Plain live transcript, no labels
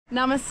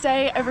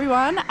Namaste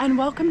everyone and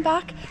welcome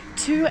back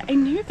to a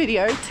new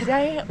video.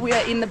 Today we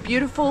are in the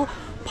beautiful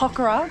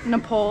Pokhara,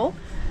 Nepal,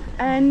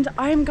 and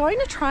I'm going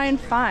to try and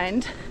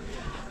find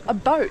a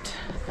boat.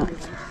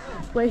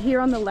 We're here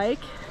on the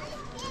lake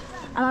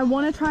and I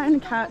want to try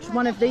and catch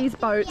one of these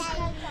boats.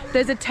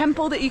 There's a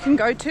temple that you can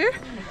go to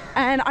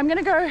and I'm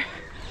gonna go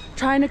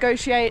try and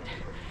negotiate,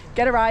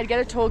 get a ride, get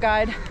a tour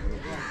guide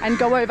and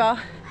go over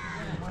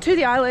to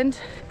the island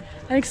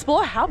and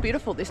explore how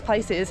beautiful this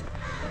place is.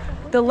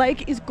 The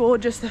lake is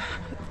gorgeous. The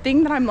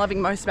thing that I'm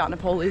loving most about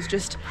Nepal is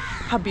just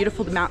how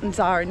beautiful the mountains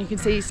are, and you can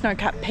see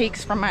snow-capped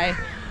peaks from my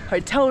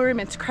hotel room.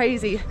 It's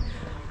crazy,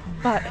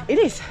 but it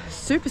is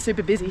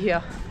super busy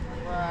here.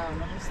 Wow,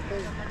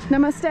 namaste.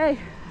 Namaste.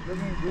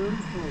 Looking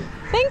beautiful.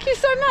 Thank you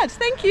so much.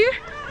 Thank you.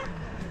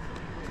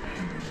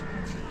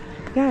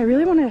 Yeah, I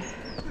really want to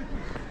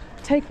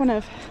take one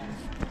of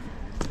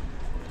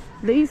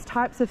these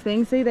types of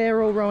things. See,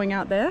 they're all rowing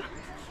out there,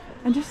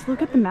 and just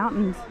look at the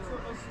mountains.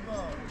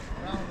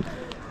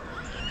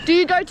 Do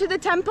you go to the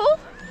temple?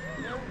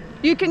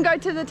 You can go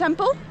to the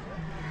temple?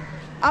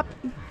 Up?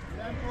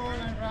 Temple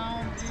and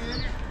round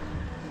here.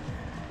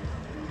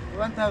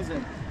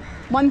 1,000.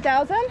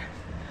 1,000?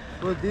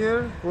 Go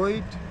there,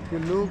 wait, you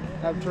look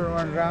after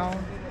one round,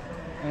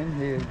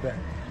 and here back.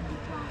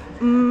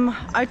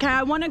 Okay,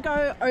 I want to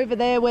go over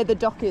there where the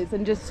dock is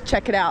and just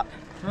check it out.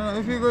 No,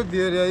 if you go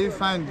there, yeah, you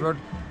find, but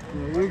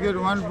you get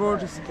one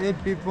boat,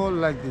 8 people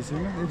like this, you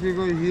know. If you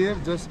go here,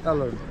 just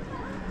allowed.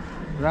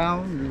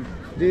 Round,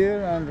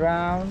 there and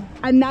round.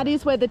 And that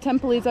is where the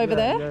temple is over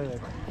there? Yeah.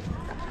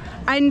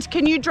 And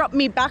can you drop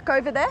me back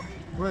over there?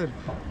 Where?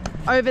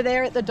 Over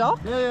there at the dock?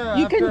 Yeah.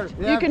 You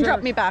can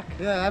drop me back.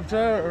 Yeah,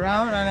 after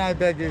round and I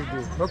beg you,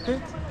 okay?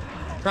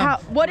 Come.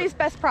 What is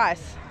best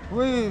price?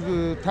 We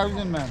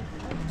 1,000 man.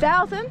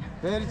 1,000?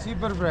 Very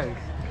cheaper price.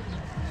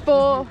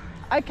 For,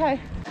 okay.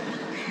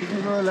 If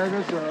you go like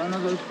this,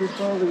 another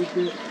people will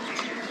be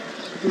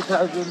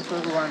 2,000 for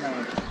 1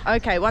 hour.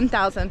 Okay,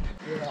 1,000.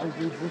 Yeah, I'll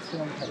do this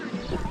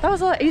 1,000. That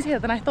was a lot easier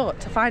than I thought,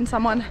 to find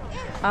someone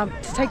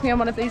to take me on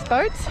one of these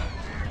boats.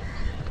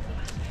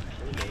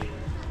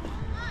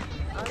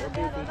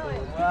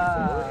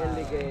 Wow.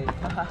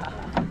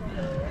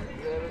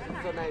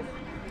 So nice.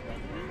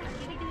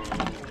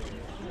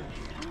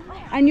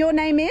 And your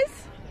name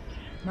is?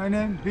 My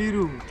name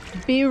Biru.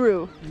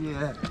 Biru.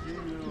 Yeah.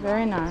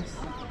 Very nice.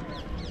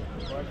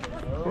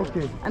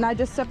 Okay. And I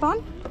just step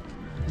on?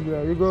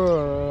 Yeah, you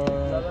go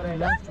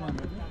next one.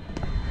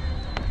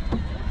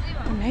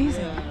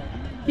 Amazing.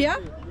 Here?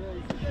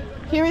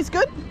 Here is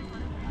good?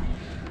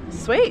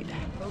 Sweet.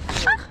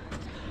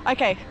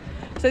 Okay,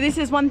 so this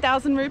is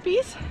 1,000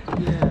 rupees.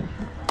 Yeah.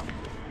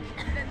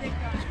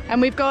 And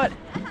we've got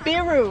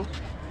Biru.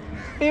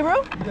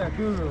 Biru? Yeah,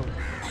 Biru.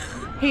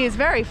 He is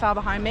very far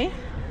behind me.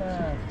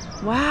 Yeah.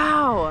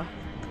 Wow.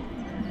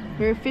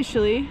 We're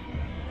officially...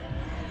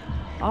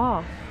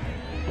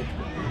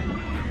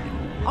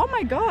 Oh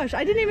my gosh,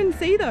 I didn't even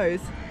see those.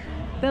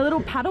 They're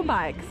little paddle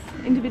bikes,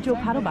 individual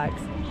paddle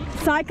bikes.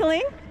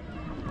 Cycling?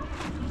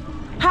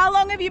 How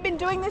long have you been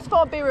doing this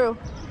for, Biru?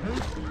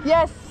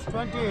 Yes.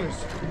 20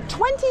 years.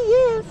 20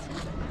 years?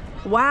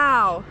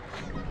 Wow.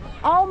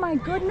 Oh my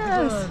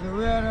goodness.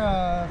 We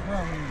are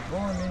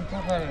born in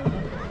Pokhara,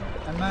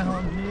 and my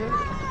home here.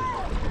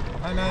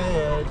 And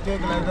I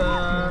take like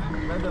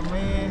a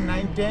May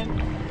 9, 10,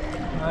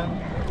 and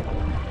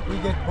we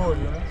get bored,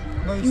 you know.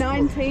 No school.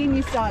 19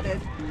 you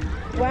started.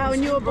 Wow,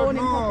 and you were born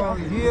in Pokhara.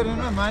 Here, you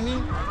know,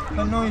 money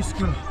and no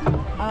school.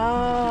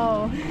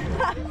 Oh.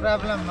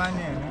 Problem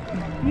money. You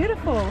know.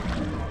 Beautiful.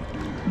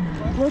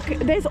 Look,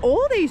 there's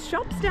all these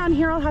shops down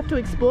here I'll have to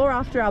explore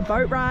after our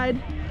boat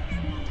ride.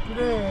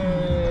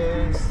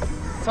 Today is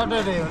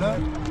Saturday, you know,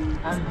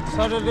 and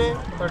Saturday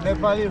for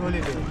Nepali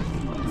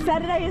holiday.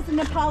 Saturday is a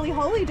Nepali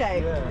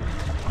holiday.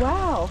 Yeah.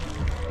 Wow.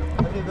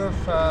 We go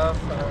for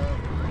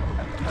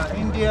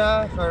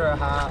India for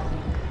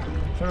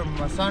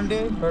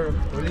Sunday for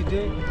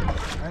holiday,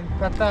 and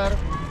Qatar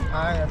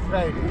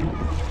Friday.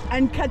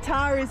 And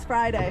Qatar is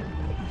Friday.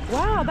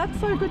 Wow, that's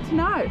so good to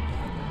know.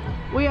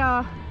 We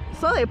are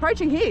slowly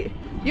approaching here.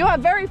 You are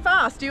very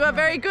fast, you are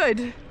very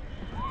good.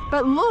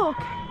 But look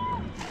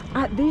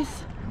at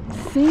this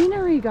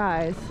scenery,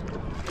 guys.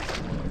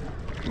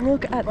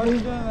 Look at But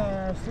this.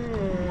 see,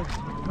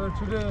 for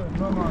today,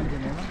 no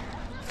mountain, you know?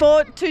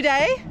 For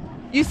today,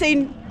 you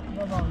seen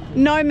No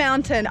mountain. no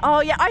mountain.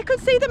 Oh yeah, I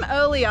could see them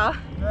earlier.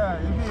 Yeah,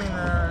 if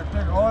you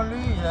take only,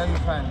 yeah, you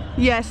find.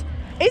 Yes.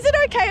 Is it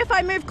okay if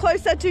I move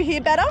closer to here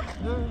better?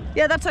 Yeah.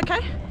 Yeah, that's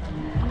okay.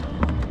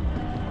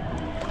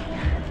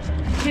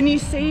 Can you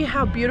see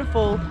how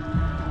beautiful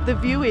the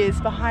view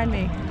is behind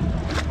me?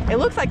 It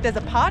looks like there's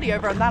a party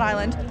over on that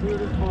island.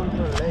 Beautiful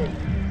lake.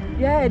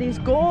 Yeah, it is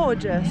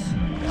gorgeous.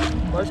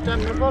 First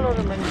time Nepal or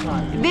many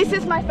times? This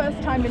is my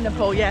first time in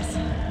Nepal, yes.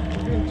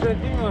 You been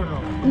trekking or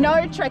no?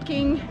 No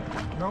trekking.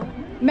 No?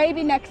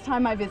 Maybe next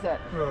time I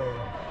visit.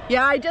 Oh.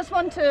 Yeah, I just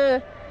want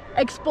to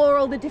explore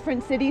all the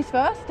different cities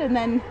first and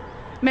then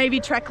maybe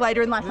trek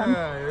later in life.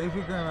 Yeah, if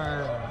you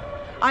can.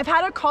 I've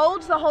had a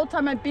cold the whole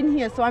time I've been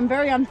here, so I'm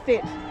very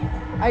unfit.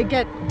 I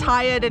get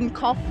tired and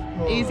cough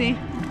easy.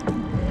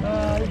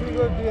 If you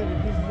go there,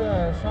 this is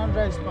the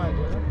sunrise point,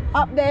 you know?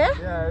 Up there?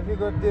 Yeah, if you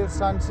go there,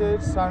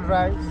 sunset,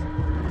 sunrise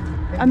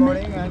in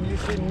morning, and you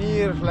see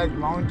near like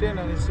mountain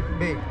and it's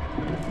big.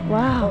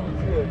 Wow. From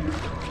here.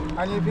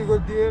 And if you go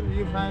there,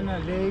 you find a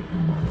lake.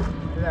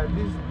 Yeah,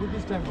 this is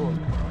Buddhist temple.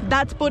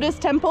 That's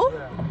Buddhist temple?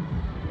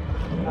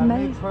 Yeah.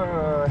 Made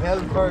for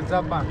help for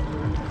Japan.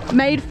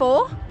 Made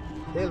for?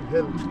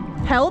 Help.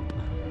 Help?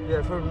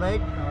 Yeah, for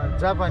make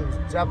Japan.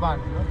 You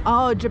know?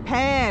 Oh,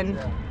 Japan.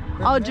 Yeah.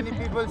 Oh, many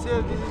people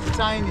say this is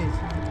Chinese,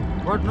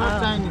 but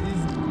not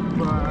Chinese.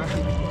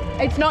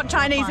 It's not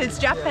Chinese, it's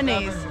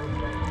Japanese.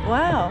 Yeah,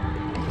 Wow.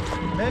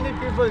 many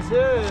people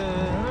say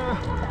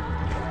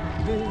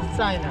this is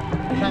China.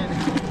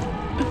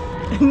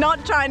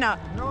 Not China.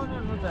 No,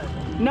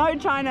 China. No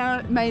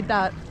China made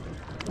that.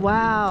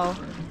 Wow.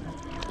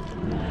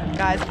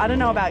 Guys, I don't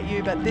know about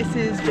you, but this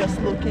is just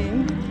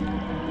looking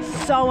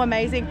so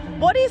amazing.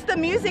 What is the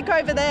music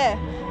over there?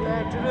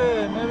 Yeah,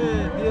 today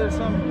maybe there's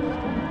some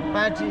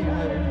party.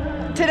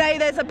 Maybe. Today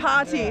there's a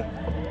party.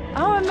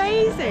 Oh,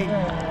 amazing.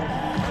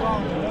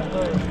 Song,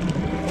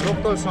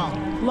 local song.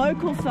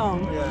 Local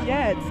song.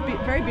 Yeah, it's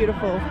very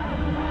beautiful.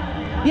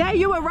 Yeah,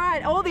 you were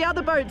right. All the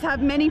other boats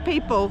have many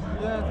people.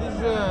 Yeah, this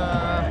is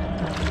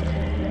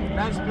a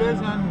nice place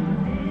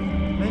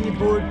and many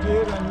boats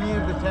here and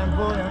near the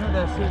temple, you know,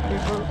 there's still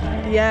people.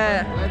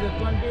 Yeah. Like the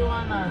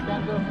 21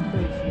 kinds of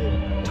fish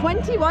here.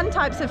 21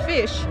 types of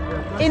fish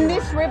in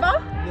this river?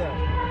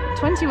 Yeah.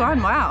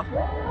 21, wow.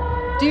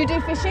 Do you do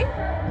fishing?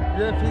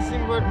 Yeah,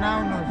 fishing, but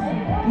now no.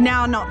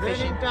 Now not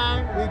fishing. Raining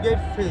time we get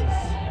fish.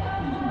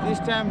 This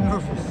time no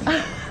fish.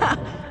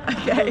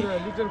 Okay. A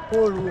little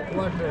cold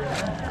water.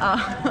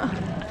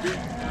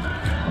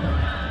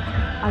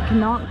 I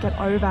cannot get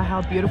over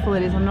how beautiful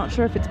it is. I'm not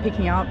sure if it's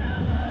picking up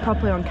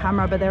properly on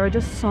camera, but there are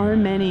just so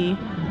many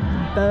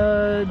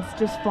birds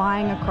just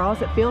flying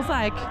across. It feels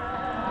like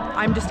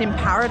I'm just in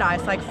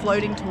paradise, like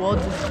floating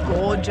towards this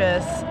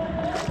gorgeous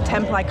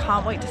temple. I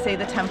can't wait to see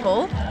the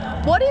temple.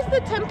 What is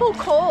the temple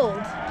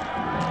called?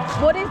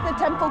 What is the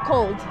temple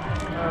called?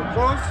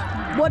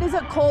 What is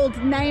it called?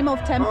 Name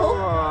of temple?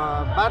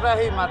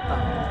 Barahi Mata.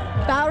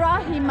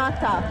 Barahi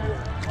Mata.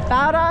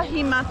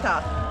 Barahi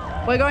Mata.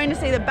 We're going to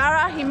see the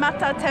Barahi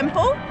Mata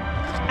temple,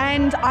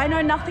 and I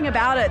know nothing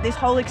about it, this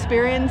whole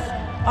experience.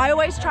 I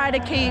always try to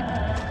keep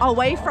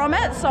away from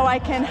it so I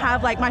can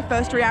have like my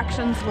first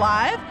reactions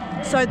live.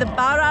 So the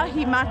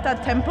Barahi Mata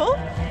temple,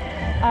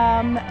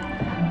 and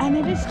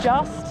it is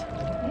just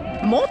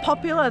more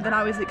popular than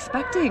I was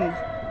expecting.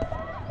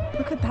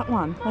 Look at that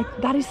one. Like,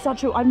 that is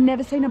such a... I've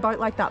never seen a boat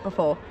like that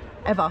before,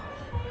 ever.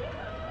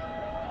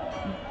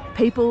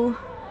 People...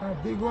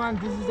 Big one,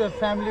 this is a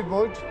family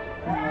boat.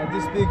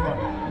 This big one.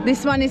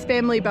 This one is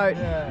family boat.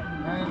 Yeah,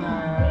 and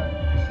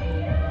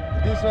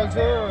this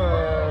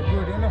also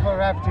good, you know, for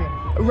rafting.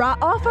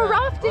 For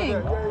rafting?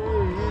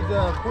 He's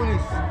a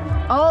police.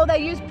 Oh, they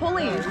use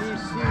pulleys. You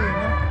see, you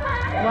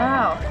know?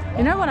 Wow.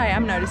 You know what I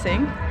am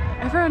noticing?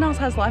 Everyone else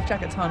has life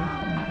jackets on.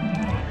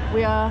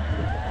 We are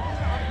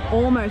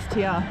almost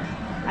here.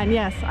 And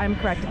yes, I'm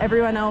correct.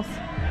 Everyone else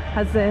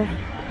has their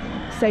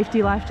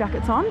safety life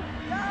jackets on.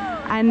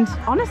 And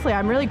honestly,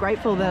 I'm really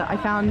grateful that I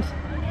found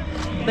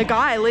the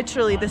guy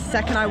literally the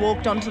second I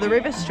walked onto the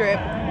river strip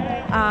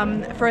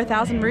for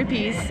 1,000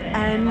 rupees,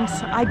 and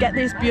I get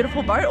this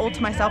beautiful boat all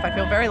to myself. I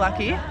feel very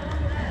lucky.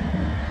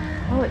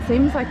 Oh, it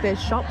seems like there's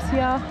shops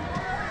here.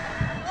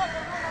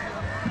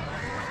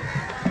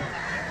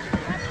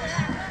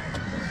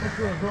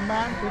 Okay, go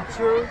man,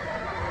 picture.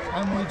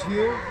 I'm with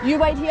you. You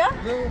wait here?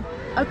 Yeah.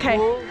 Okay.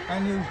 Go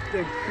and you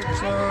take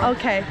picture.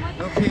 Okay.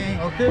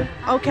 Okay.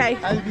 Okay.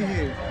 I'll be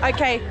here.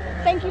 Okay.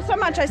 Thank you so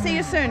much. I see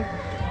you soon.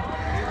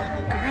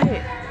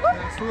 Great.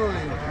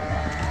 Slowly.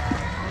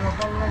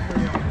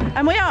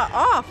 And we are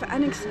off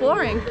and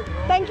exploring.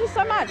 Thank you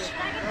so much.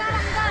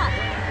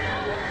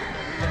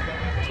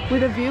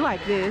 With a view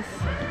like this.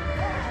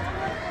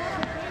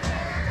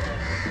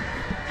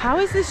 How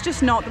is this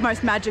just not the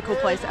most magical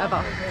place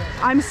ever?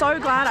 I'm so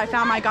glad I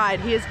found my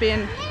guide. He has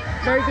been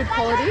very good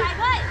quality.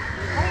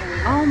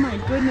 Oh my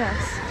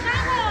goodness.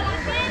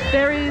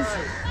 There is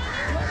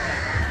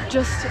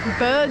just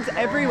birds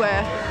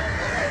everywhere.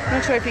 I'm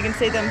not sure if you can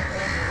see them.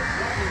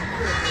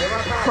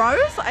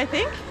 Crows, I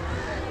think.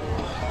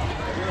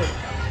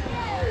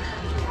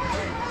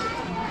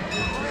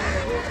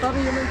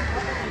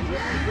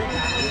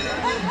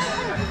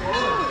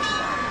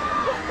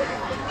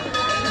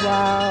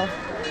 Wow.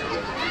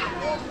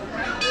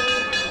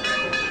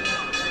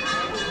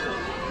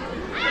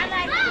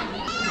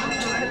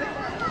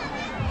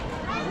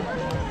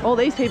 All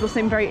these people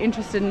seem very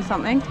interested in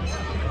something.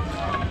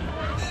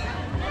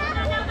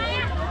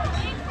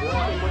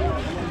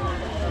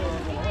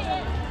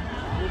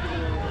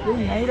 I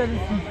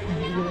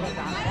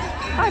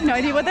have no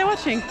idea what they're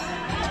watching.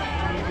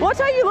 What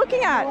are you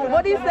looking at?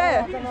 What is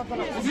there?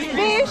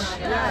 Fish?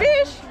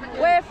 Fish?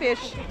 Where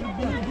fish?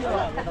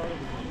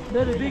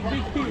 Very big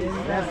fish.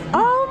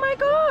 Oh my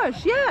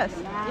gosh, yes.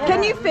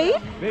 Can you feed?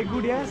 Very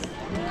good, yes.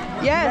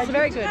 Yes,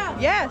 very good.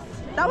 Yes.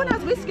 That one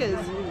has whiskers.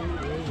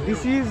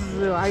 This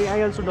is,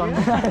 I also don't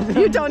know.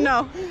 You don't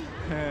know?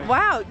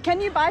 Wow, can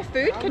you buy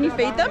food? Can you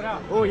feed them?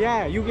 Oh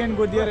yeah, you can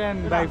go there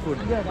and buy food.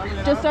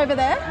 Just over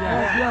there?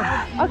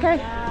 Yeah. Okay,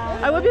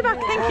 I will be back,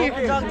 thank you.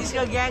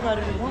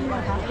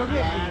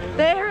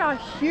 There are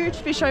huge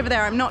fish over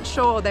there. I'm not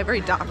sure, they're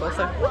very dark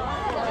also.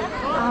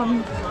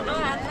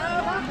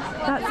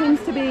 That seems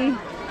to be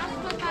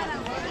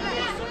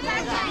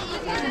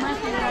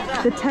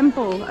the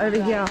temple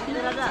over here.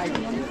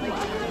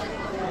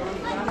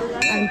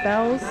 And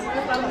bells.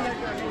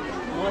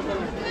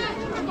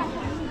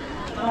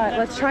 Alright,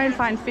 let's try and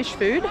find fish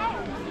food.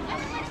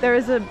 There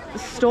is a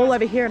stall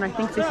over here and I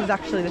think this is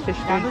actually the fish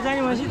food.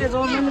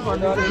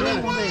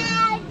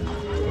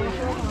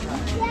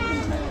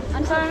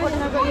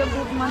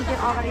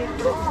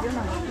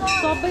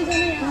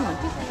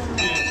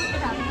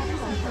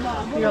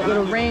 You got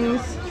little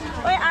rings.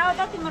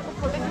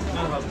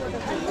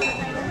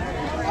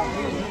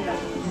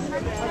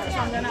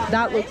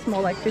 That looks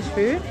more like fish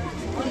food.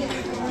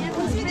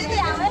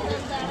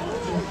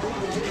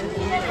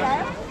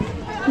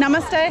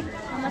 Namaste.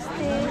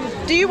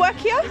 Namaste. Do you work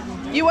here?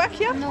 You work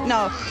here?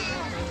 No.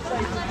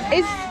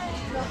 Is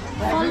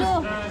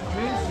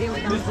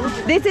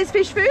this is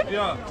fish food?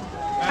 Yeah.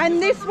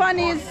 And this one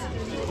is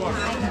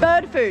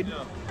bird food.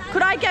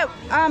 Could I get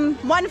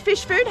one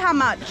fish food? How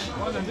much?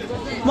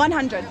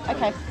 100.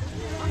 Okay.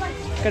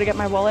 Gotta get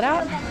my wallet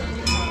out.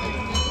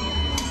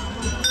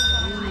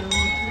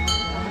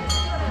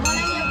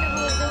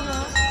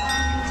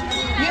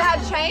 You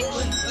have change?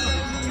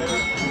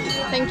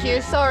 Thank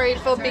you. Sorry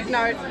for big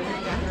note.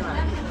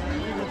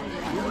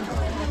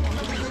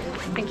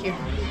 Thank you.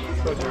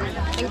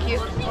 Thank you.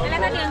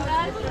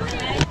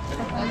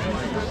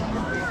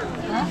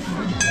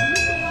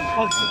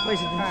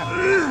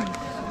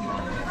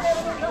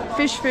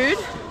 Fish food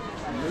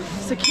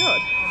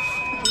secured.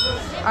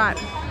 Alright,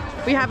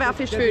 we have our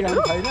fish food.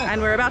 Ooh,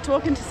 and we're about to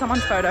walk into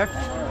someone's photo.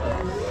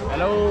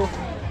 Hello.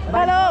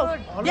 Hello.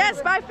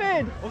 Yes, buy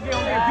food.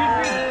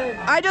 Okay.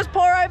 I just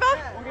pour over?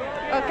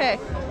 Okay.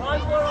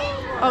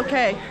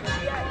 Okay.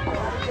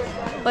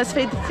 Let's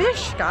feed the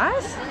fish,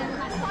 guys.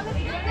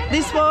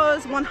 This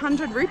was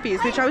 100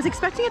 rupees, which I was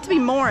expecting it to be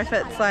more if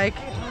it's like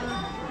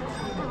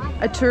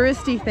a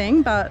touristy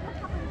thing, but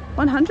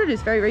 100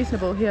 is very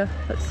reasonable here.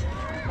 Let's...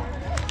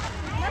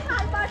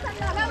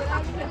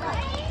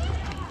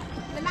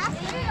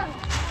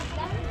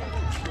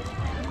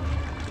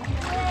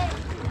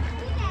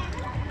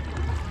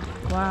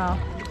 Wow.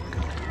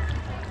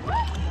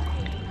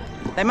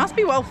 They must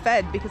be well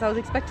fed because I was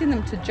expecting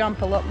them to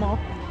jump a lot more.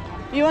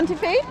 You want to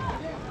feed?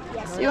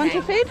 Yes. You want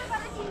to feed?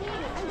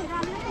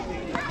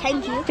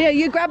 Thank you. Here,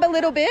 you grab a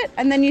little bit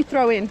and then you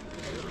throw in.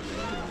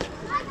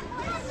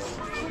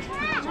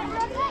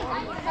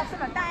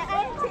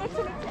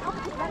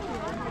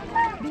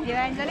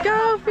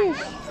 Go fish.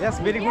 Yes,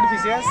 very good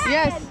fish, yes.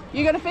 Yes.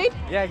 You gonna feed?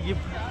 Yeah, give.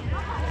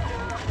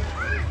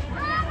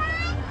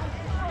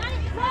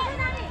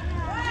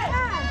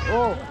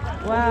 Oh,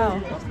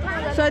 wow.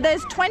 So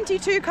there's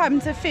 22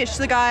 kinds of fish.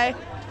 The guy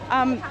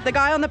on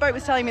the boat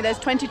was telling me there's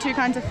 22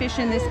 kinds of fish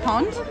in this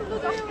pond.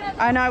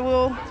 And I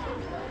will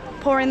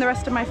pour in the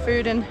rest of my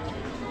food and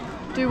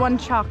do one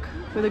chuck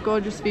with a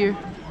gorgeous view.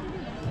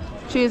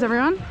 Cheers,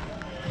 everyone.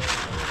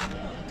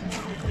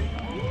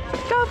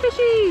 Go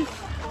fishies!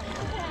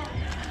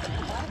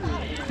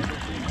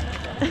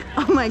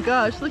 Oh my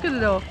gosh, look at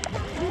it all.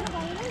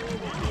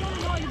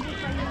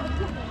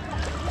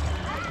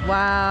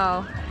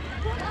 Wow.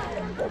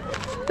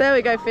 There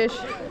we go, fish.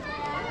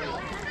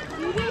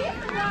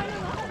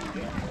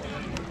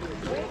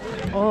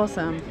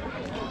 Awesome.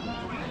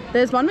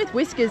 There's one with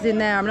whiskers in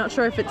there. I'm not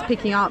sure if it's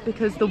picking up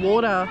because the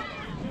water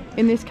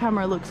in this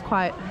camera looks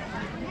quite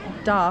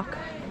dark.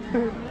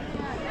 But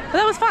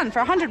that was fun for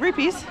 100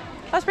 rupees.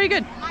 That's pretty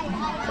good.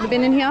 Have you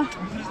been in here?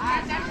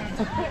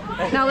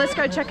 Now let's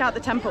go check out the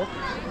temple.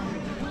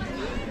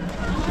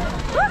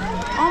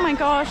 Oh my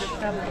gosh.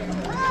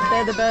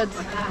 They're the birds.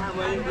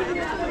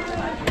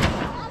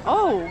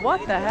 Oh,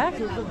 what the heck?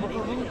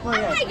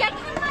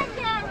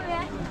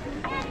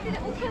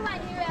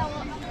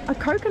 A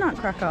coconut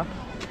cracker.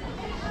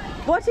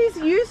 What is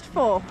used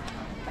for?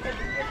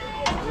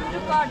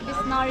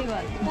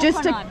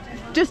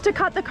 Just to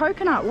cut the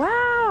coconut.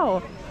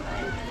 Wow.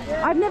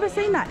 I've never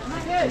seen that.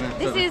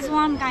 This is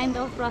one kind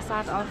of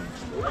prasad of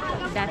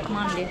that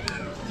mandir.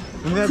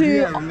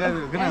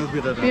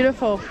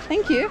 Beautiful.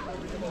 Thank you.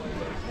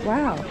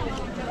 Wow.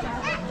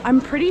 I'm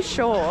pretty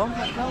sure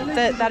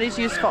that that is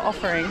used for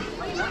offering.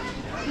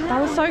 That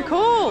was so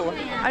cool.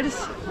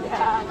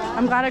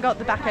 I'm glad I got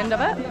the back end of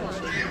it.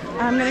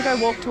 I'm gonna go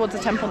walk towards the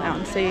temple now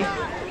and see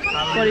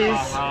what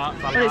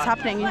is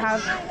happening. You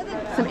have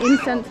some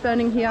incense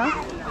burning here.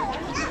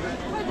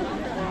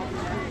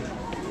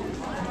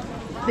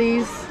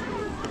 These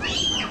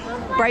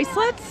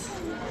bracelets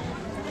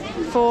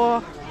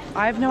for,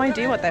 I have no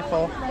idea what they're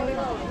for.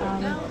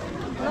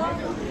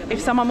 If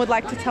someone would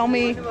like to tell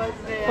me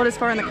what it's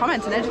for in the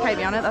comments and educate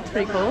me on it, that's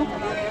pretty cool.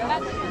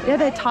 Yeah,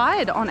 they're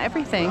tied on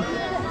everything.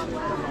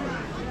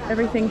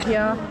 Everything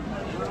here.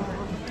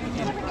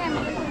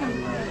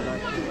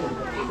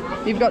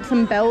 You've got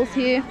some bells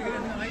here.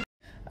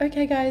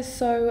 Okay guys,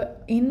 so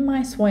in my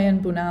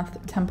Swayan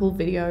Bunath temple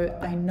video,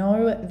 I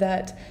know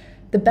that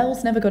the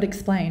bells never got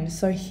explained.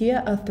 So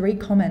here are 3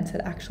 comments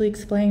that actually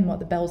explain what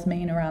the bells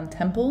mean around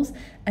temples.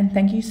 And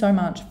thank you so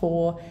much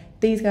for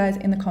these guys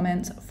in the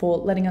comments for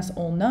letting us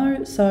all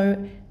know.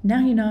 So now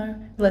you know,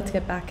 let's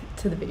get back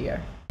to the video.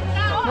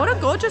 What a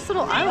gorgeous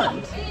little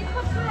island.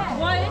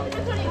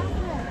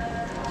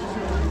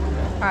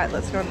 All right,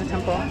 let's go to the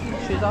temple.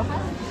 Shoes off.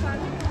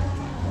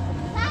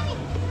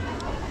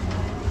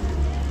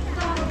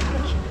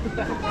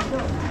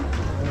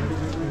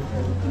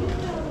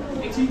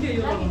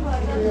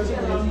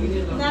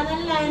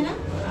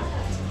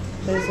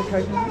 There's a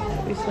coconut,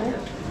 obviously.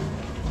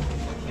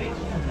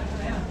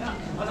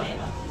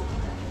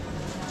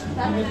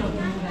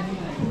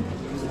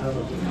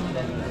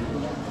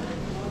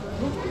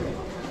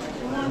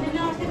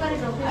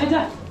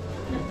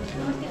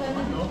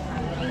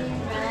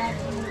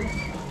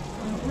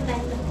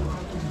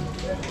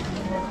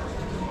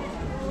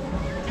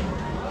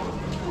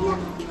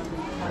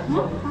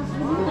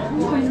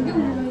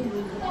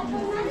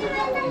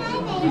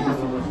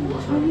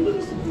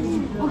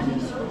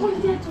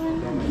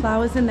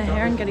 Flowers in the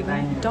hair and getting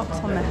dots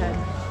on the head.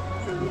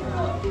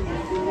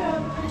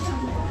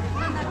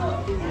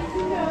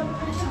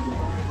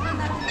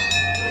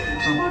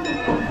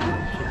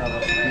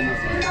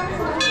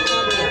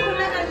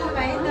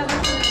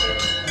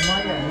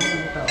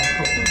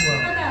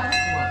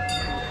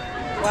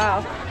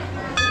 Wow.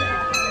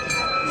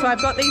 So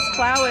I've got these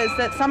flowers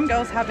that some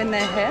girls have in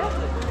their hair.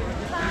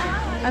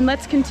 And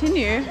let's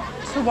continue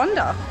to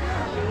wonder.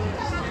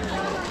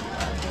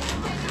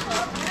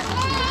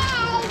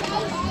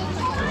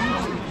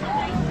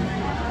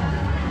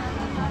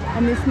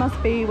 And this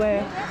must be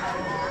where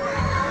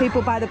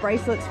people buy the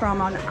bracelets from.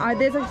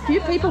 There's a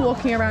few people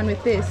walking around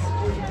with this.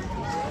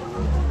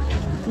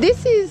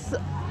 This is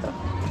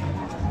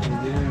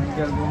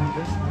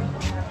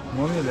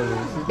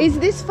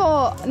this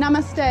for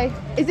namaste?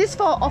 Is this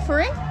for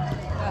offering?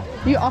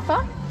 Yeah. You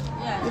offer?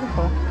 Yeah.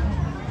 Beautiful.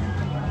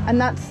 And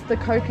that's the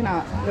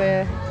coconut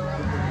where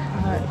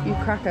you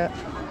crack it.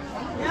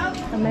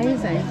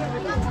 Amazing.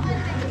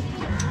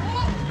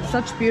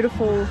 Such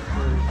beautiful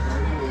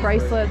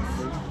bracelets.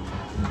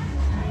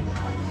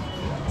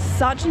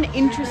 Such an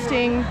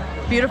interesting,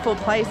 beautiful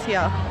place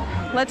here.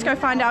 Let's go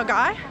find our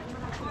guy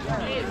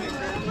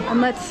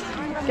and let's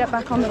get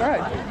back on the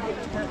road.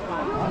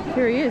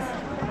 Here he is.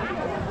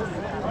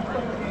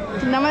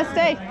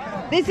 Namaste.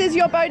 This is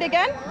your boat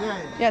again?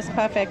 Yeah. Yes,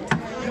 perfect.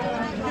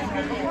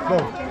 Go.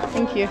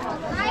 Thank you.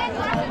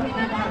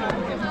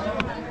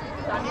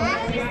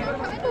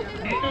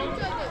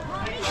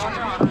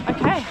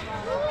 Okay,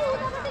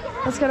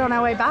 let's get on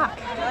our way back.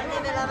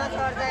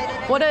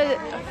 What a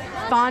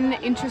fun,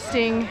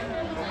 interesting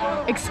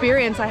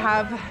experience. I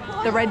have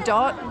the red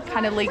dot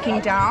kind of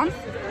leaking down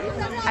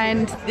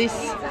and this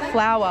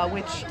flower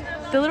which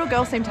the little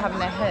girls seem to have in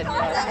their head.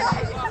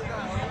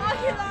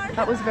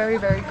 That was very,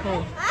 very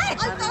cool.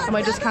 And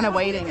we're just kind of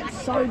waiting.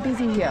 It's so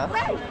busy here.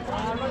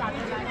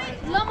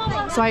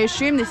 So I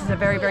assume this is a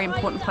very, very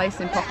important place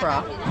in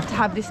Pokhara to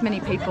have this many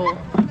people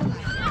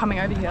coming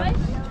over here.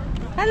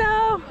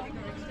 Hello!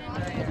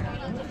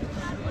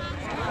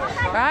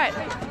 Right,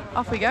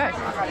 off we go.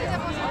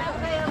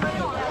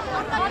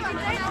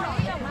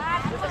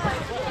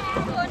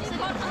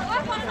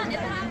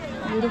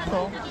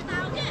 Beautiful.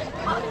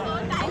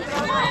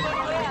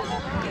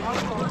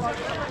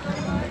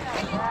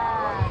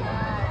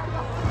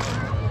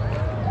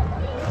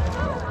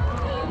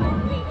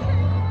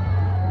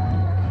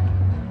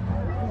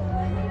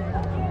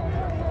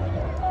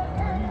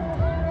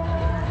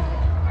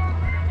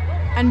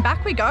 And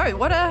back we go.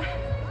 What a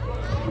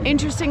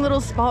interesting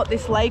little spot.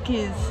 This lake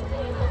is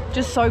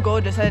just so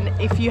gorgeous, and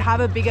if you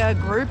have a bigger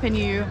group and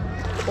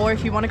or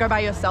if you want to go by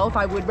yourself,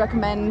 I would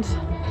recommend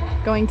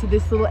going to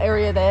this little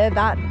area there.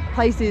 That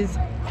place is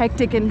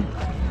hectic, and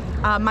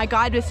my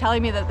guide was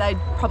telling me that they'd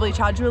probably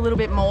charge you a little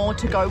bit more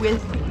to go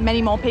with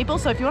many more people.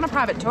 So if you want a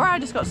private tour, I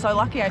just got so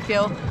lucky, I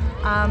feel.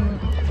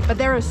 But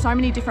there are so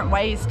many different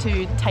ways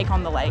to take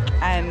on the lake,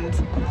 and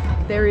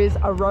there is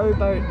a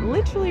rowboat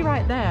literally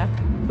right there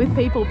with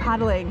people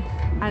paddling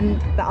and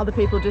the other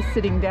people just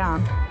sitting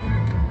down.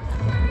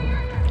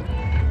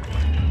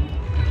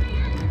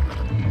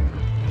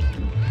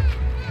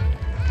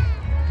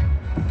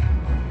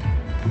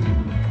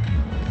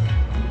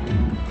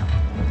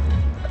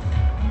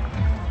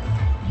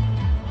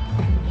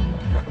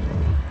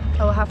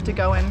 I will have to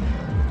go and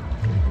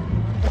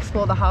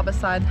explore the harbour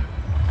side.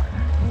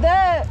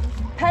 The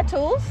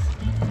petals,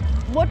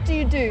 what do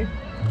you do?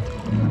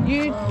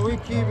 We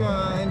keep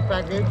in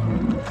packet.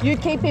 You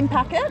keep in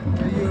packet?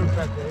 You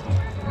packet.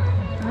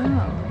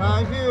 Oh.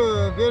 If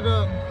you get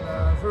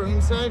from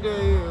inside,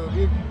 you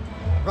give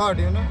God,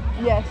 you know?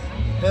 Yes.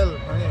 Help.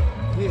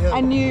 He help.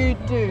 And you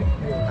do?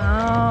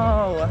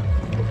 Oh.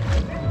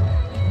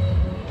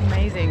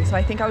 Amazing. So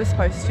I think I was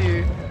supposed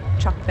to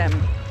chuck them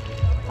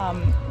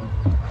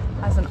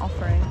as an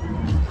offering.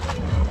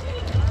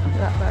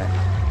 That boat.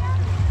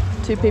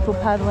 Two people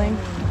paddling.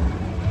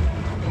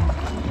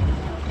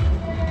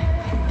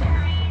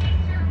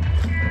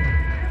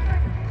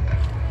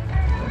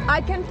 I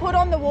can put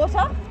on the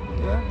water?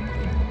 Yeah.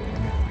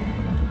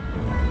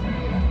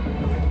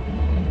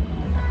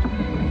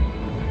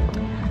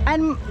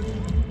 And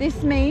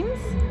this means?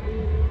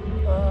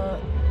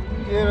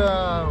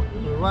 Here,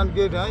 one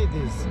gate, it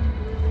is.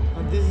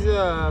 And this is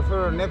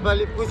for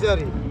Nepali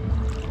Pujari.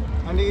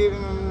 And you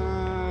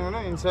can,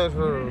 inside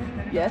for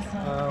Yes.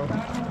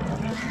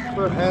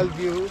 for help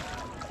you.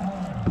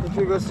 If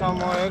you go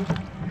somewhere,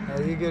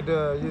 you get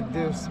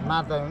this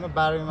mata,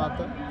 Bari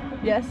mata,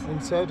 Yes.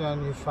 inside,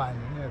 and you find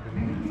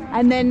everything.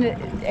 And then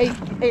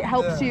it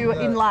helps you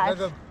in life.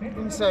 Like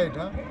inside,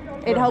 huh?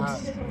 It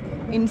helps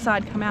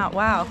inside come out.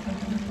 Wow.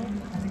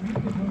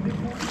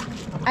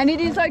 And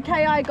it is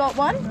okay, I got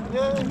one?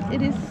 Yeah.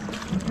 It is.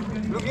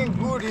 Looking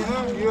good,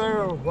 you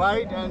are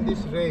white and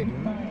this red,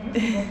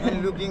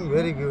 and looking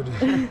very good.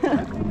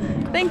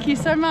 Thank you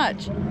so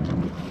much.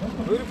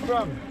 Where are you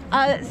from?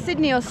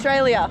 Sydney,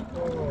 Australia.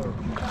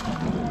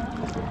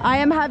 I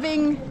am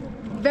having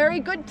very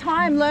good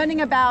time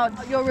learning about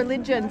your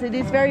religions. It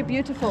is very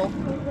beautiful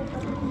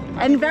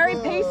and very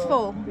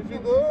peaceful. If you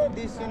go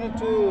this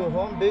to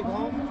home, big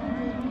home,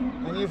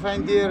 and you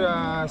find there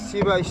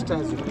Shiva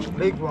statue,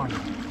 big one.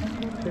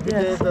 If you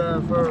Yes.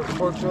 take for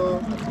photo,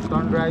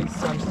 sunrise,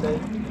 sunset,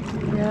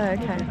 Yeah,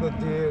 okay. you go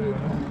there.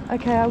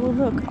 Okay, I will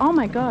look. Oh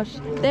my gosh,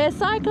 they're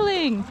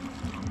cycling.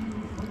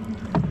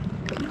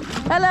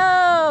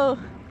 Hello.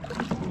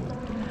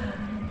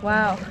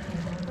 Wow.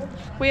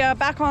 We are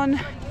back on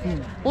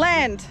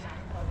land.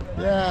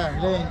 Yeah,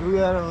 land. We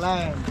are on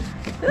land.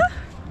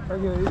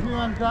 Okay, if you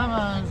want to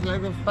come, it's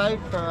like a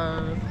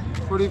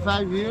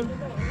 45 here.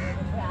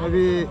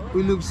 Maybe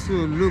we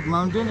look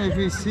mountain. If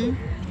you see,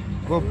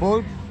 go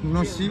boat.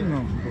 No sea, no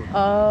boat.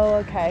 Oh,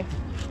 okay.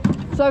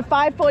 So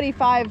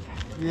 5:45.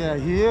 Yeah,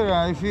 here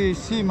if you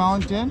see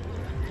mountain,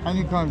 and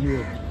you come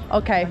here.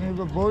 Okay. And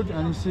you go boat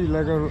and you see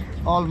like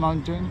all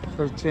mountain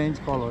for change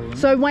color.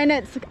 So when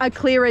it's a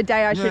clearer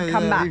day, I should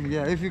come back.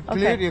 If you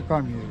clear, Okay. you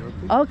come here.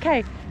 Okay. Okay.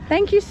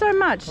 Thank you so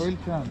much.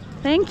 Welcome.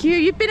 Thank you.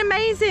 You've been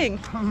amazing.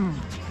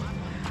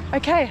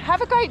 Okay.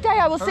 Have a great day.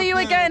 I will see you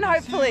Okay, again, see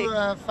hopefully.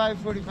 you,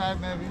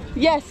 5:45 maybe.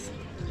 Yes.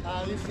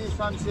 You see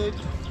sunset.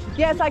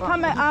 Yes, I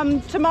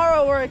come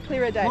tomorrow or a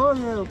clearer day. Oh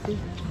yeah, okay.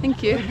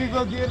 Thank you. If you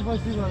go there,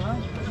 festival,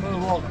 for a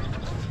walk.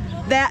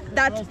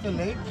 That's Across the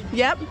lake.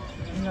 yep.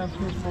 You have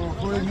to for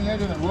 40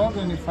 minutes and walk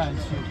and you find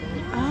sheep.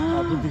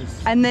 After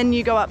this. And then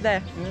you go up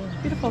there.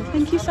 Yeah. Beautiful.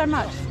 Thank you so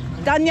much.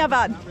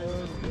 Dhanyavad.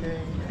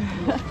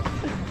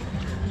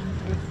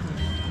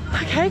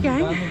 Okay,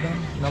 gang.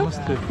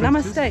 Namaste.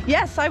 Namaste.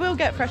 Yes, I will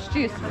get fresh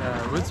juice.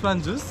 Which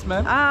one juice,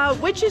 ma'am?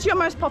 Which is your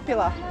most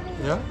popular?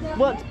 Yeah.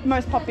 What's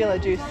most popular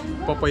juice?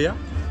 Papaya?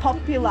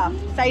 Popular,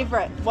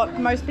 favorite, what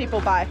most people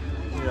buy.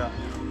 Yeah.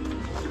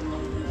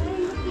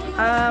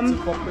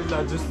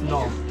 Popular juice,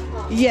 no.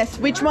 Yes,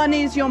 which one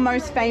is your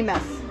most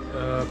famous?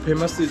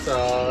 Famous is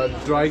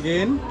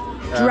dragon.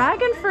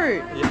 Dragon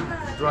fruit.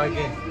 Yeah,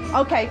 dragon.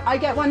 Okay, I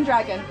get one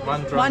dragon.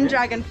 One dragon. One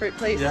dragon fruit,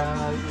 please.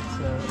 Yeah,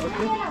 it's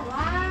okay.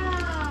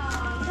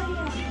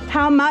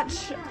 How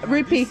much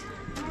rupee?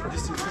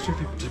 This is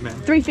 350, ma'am.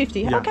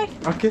 350. Yeah. Okay.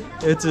 Okay.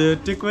 It's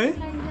takeaway.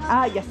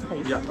 Yes,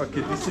 please. Yeah.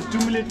 Okay. This is 2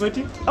 minute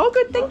waiting. Oh,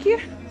 good. Thank you.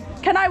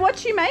 Can I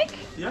watch you make?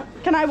 Yeah.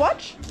 Can I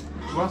watch?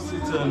 Once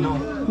it's no.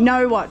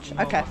 No watch.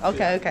 Okay.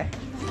 Okay. Okay.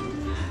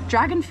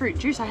 Dragon fruit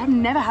juice. I have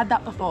never had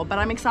that before, but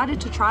I'm excited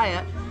to try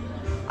it.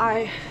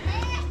 I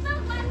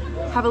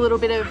have a little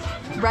bit of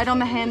red on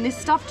the hand. This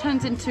stuff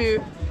turns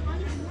into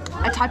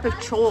a type of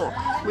chalk,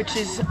 which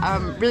is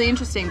really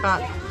interesting.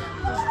 But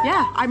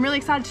yeah, I'm really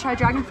excited to try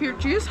dragon fruit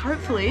juice.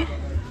 Hopefully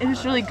it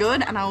is really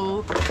good and I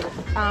will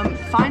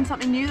find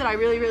something new that I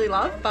really, really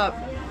love. But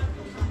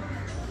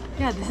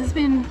yeah, this has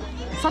been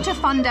such a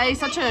fun day,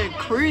 such a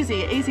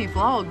cruisy, easy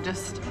vlog.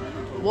 Just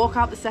walk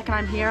up the second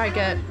I'm here. I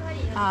get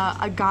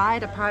a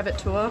guide, a private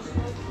tour.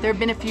 There have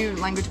been a few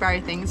language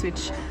barrier things,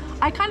 which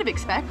I kind of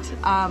expect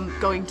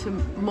going to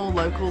more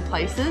local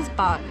places,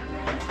 but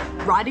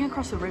riding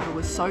across the river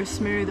was so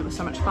smooth. It was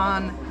so much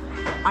fun.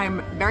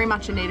 I'm very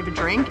much in need of a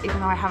drink, even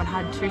though I haven't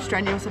had too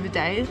strenuous of a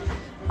day.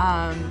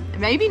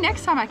 Maybe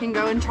next time I can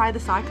go and try the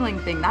cycling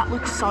thing. That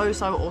looks so,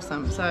 so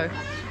awesome. So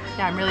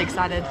yeah, I'm really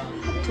excited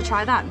to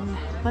try that. And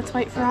let's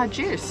wait for our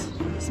juice.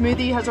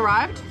 Smoothie has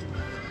arrived.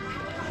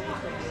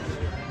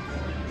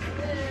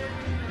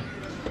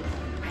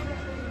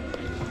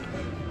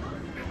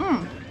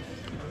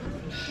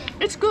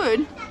 It's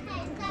good,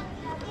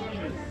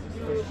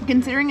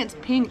 considering it's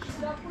pink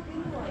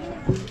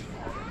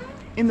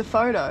in the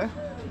photo.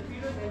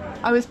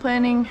 I was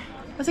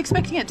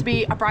expecting it to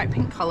be a bright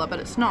pink color, but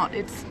it's not.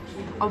 It's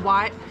a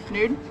white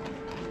nude.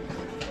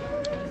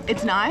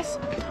 It's nice.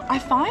 I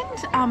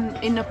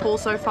find in Nepal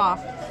so far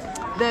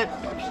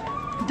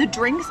that the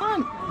drinks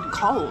aren't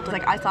cold,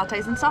 like ice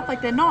lattes and stuff,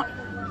 like they're not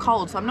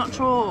cold, so I'm not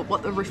sure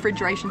what the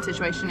refrigeration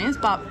situation is,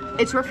 but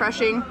it's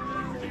refreshing.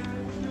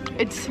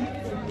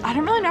 I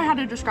don't really know how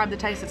to describe the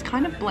taste. It's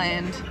kind of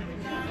bland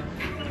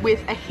with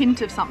a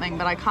hint of something,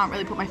 but I can't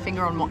really put my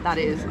finger on what that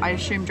is. I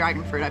assume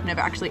dragon fruit. I've never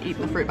actually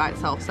eaten the fruit by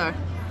itself, so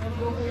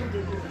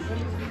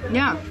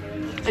yeah,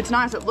 it's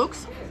nice. It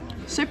looks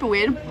Super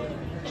weird,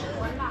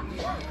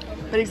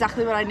 but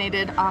exactly what I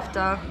needed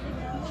after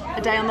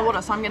a day on the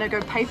water. So I'm gonna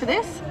go pay for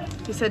this.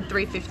 He said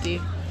 $3.50.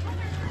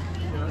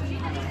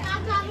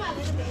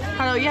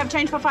 Hello, you have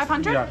change for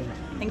 500? Yeah.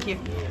 Thank you.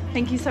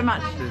 Thank you so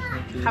much.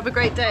 Have a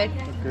great day.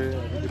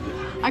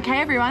 Okay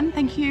everyone,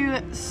 thank you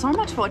so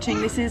much for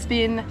watching. This has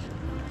been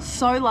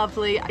so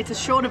lovely. It's a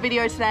shorter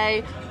video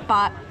today,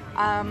 but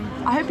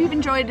I hope you've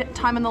enjoyed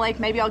time on the lake.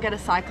 Maybe I'll get a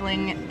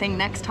cycling thing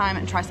next time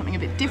and try something a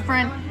bit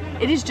different.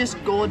 It is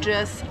just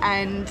gorgeous,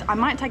 and I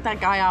might take that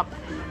guy up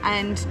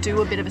and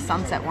do a bit of a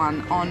sunset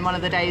one on one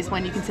of the days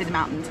when you can see the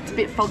mountains. It's a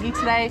bit foggy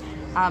today,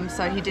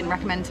 so he didn't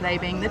recommend today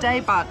being the day,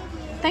 but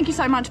thank you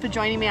so much for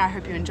joining me. I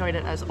hope you enjoyed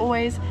it as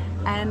always,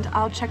 and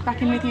I'll check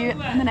back in with you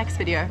in the next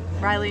video.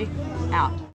 Riley, out.